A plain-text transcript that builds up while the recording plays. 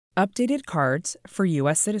Updated cards for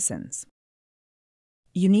U.S. citizens.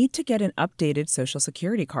 You need to get an updated Social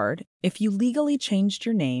Security card if you legally changed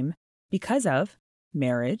your name because of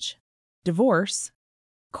marriage, divorce,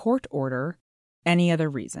 court order, any other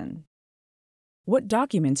reason. What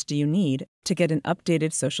documents do you need to get an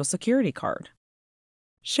updated Social Security card?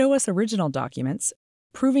 Show us original documents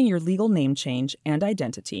proving your legal name change and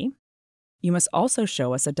identity. You must also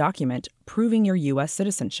show us a document proving your U.S.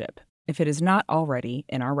 citizenship if it is not already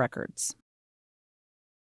in our records.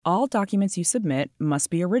 All documents you submit must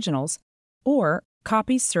be originals or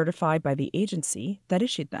copies certified by the agency that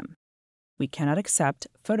issued them. We cannot accept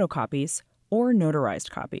photocopies or notarized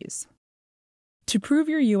copies. To prove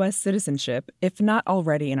your U.S. citizenship, if not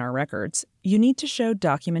already in our records, you need to show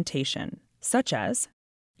documentation, such as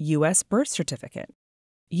U.S. birth certificate,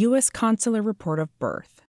 U.S. consular report of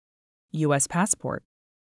birth, U.S. passport,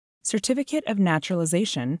 certificate of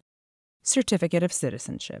naturalization, certificate of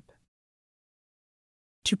citizenship.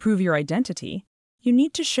 To prove your identity, you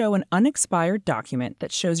need to show an unexpired document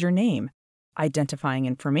that shows your name, identifying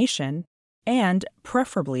information, and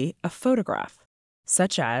preferably a photograph,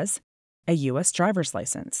 such as a U.S. driver's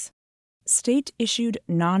license, state-issued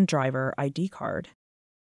non-driver ID card,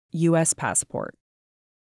 U.S. passport.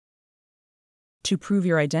 To prove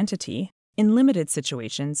your identity, in limited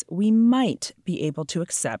situations, we might be able to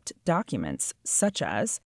accept documents such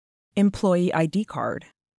as employee ID card,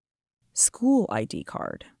 school ID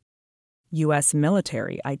card, U.S.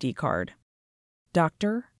 military ID card,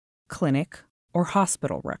 doctor, clinic, or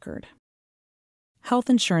hospital record, health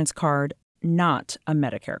insurance card, not a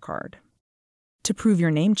Medicare card. To prove your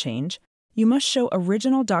name change, you must show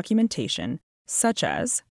original documentation such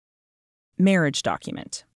as marriage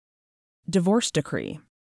document, divorce decree,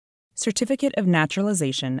 certificate of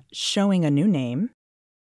naturalization showing a new name,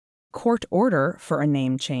 court order for a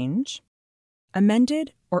name change,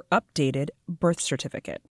 amended or updated birth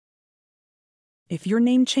certificate. If your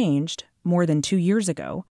name changed more than 2 years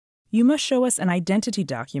ago, you must show us an identity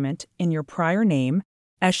document in your prior name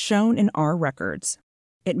as shown in our records.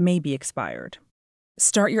 It may be expired.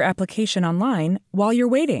 Start your application online while you're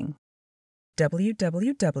waiting.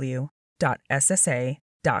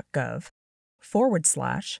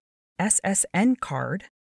 www.ssa.gov/SSN card-app